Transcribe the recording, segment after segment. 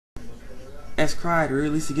S. Cried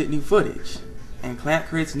released to get new footage, and Clamp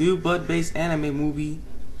creates new blood-based anime movie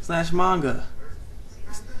 / manga.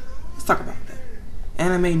 Let's talk about that.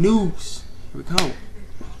 Anime news. Here we go.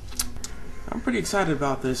 I'm pretty excited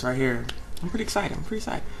about this right here. I'm pretty excited.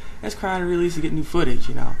 S. Cried released to get new footage,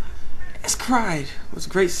 you know. S. Cried was a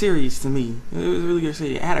great series to me. It was a really good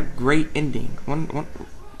series. It had a great ending. Probably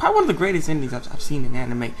one of the greatest endings I've seen in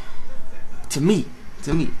anime. To me,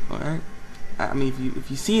 alright? I mean,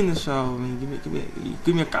 if you've seen the show, I mean,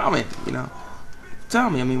 give me a comment, you know. Tell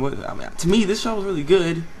me, to me, this show was really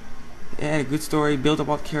good. It had a good story, built up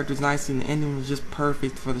all the characters nicely, and the ending was just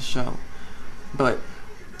perfect for the show. But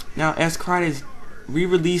now S. Cried is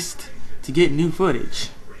re-released to get new footage.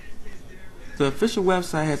 The official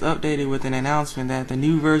website has updated with an announcement that the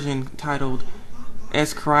new version, titled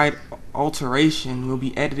S. Cried Alteration, will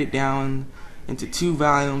be edited down into 2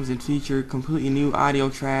 volumes and feature completely new audio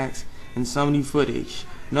tracks and some new footage.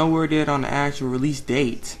 No word yet on the actual release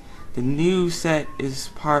date. The new set is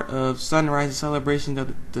part of Sunrise's celebration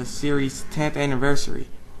of the series' 10th anniversary.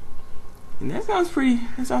 And that sounds pretty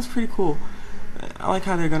cool. I like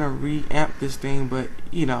how they're gonna re-amp this thing, but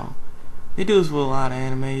you know, they do this with a lot of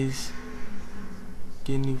animes.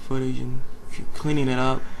 Getting new footage and cleaning it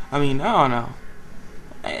up. I mean, I don't know.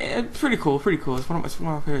 It's pretty cool. It's one of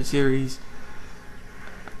my favorite series.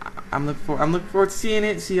 I'm looking forward to seeing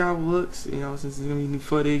it, see how it looks. You know, since there's gonna be new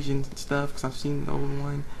footage and stuff, because I've seen the old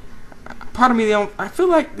one. Part of me, I feel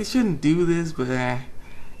like they shouldn't do this, but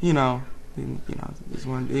you know, they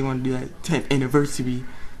want to do that 10th anniversary.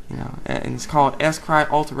 You know, and it's called S. Cried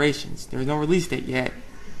Alterations. There's no release date yet,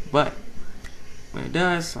 but when it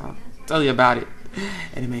does, I'll tell you about it.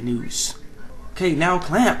 Anime news. Okay, now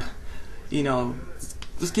Clamp. You know,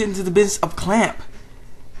 let's get into the business of Clamp.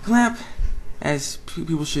 Clamp, as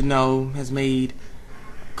people should know, has made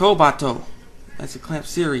Kobato. That's a Clamp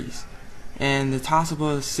series. And the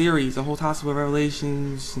Tatsuba series, the whole Tatsuba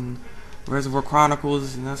Revelations and Reservoir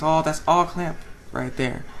Chronicles, and that's all Clamp right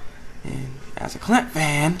there. And as a Clamp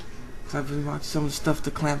fan, because I've been watching some of the stuff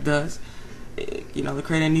that Clamp does, you know, they're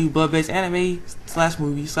creating a new blood-based anime /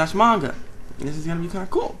 movie / manga. And this is going to be kind of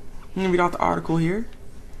cool. I'm going to read out the article here.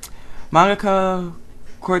 Mangaka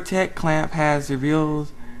Quartet Clamp has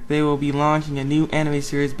revealed they will be launching a new anime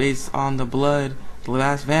series based on the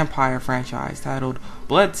Last Vampire franchise titled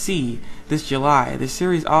Blood Sea this July. The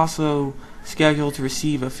series also scheduled to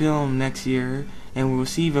receive a film next year and will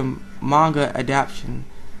receive a manga adaptation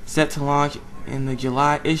set to launch in the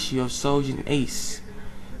July issue of Soujin Ace.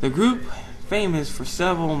 The group, famous for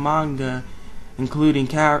several manga including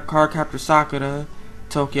Cardcaptor Sakura,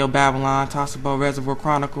 Tokyo Babylon, Tatsuba Reservoir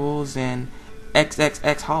Chronicles, and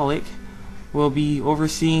XXX Holic, will be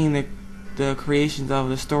overseeing the creations of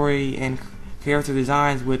the story and character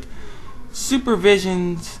designs with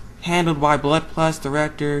supervisions handled by Blood Plus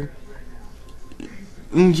director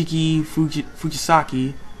Unjiki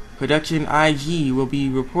Fujisaki. Production IG will be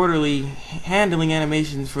reportedly handling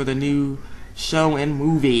animations for the new show and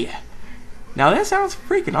movie. Now that sounds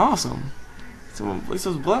freaking awesome.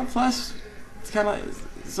 So Blood Plus, it's kind of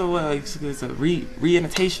it's a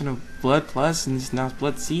re-annotation of Blood Plus, and now it's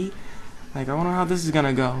Blood Sea. Like, I wonder how this is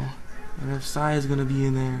gonna go, and if Sai is gonna be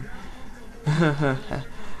in there.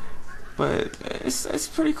 But it's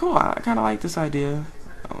pretty cool. I kind of like this idea.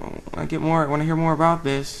 When I want to hear more about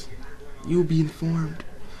this, you'll be informed.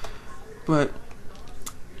 But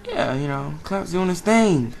yeah, you know, Clamp's doing his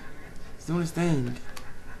thing.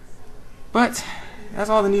 But that's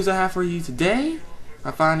all the news I have for you today. If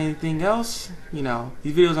I find anything else, you know,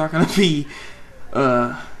 these videos aren't gonna be,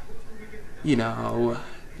 you know,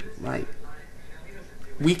 like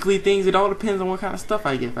weekly things. It all depends on what kind of stuff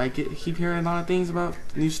I get. If I keep hearing a lot of things about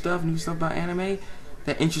new stuff about anime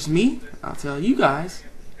that interests me, I'll tell you guys,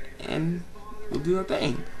 and we'll do our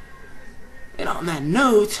thing. And on that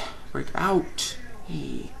note, break out.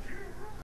 Hey.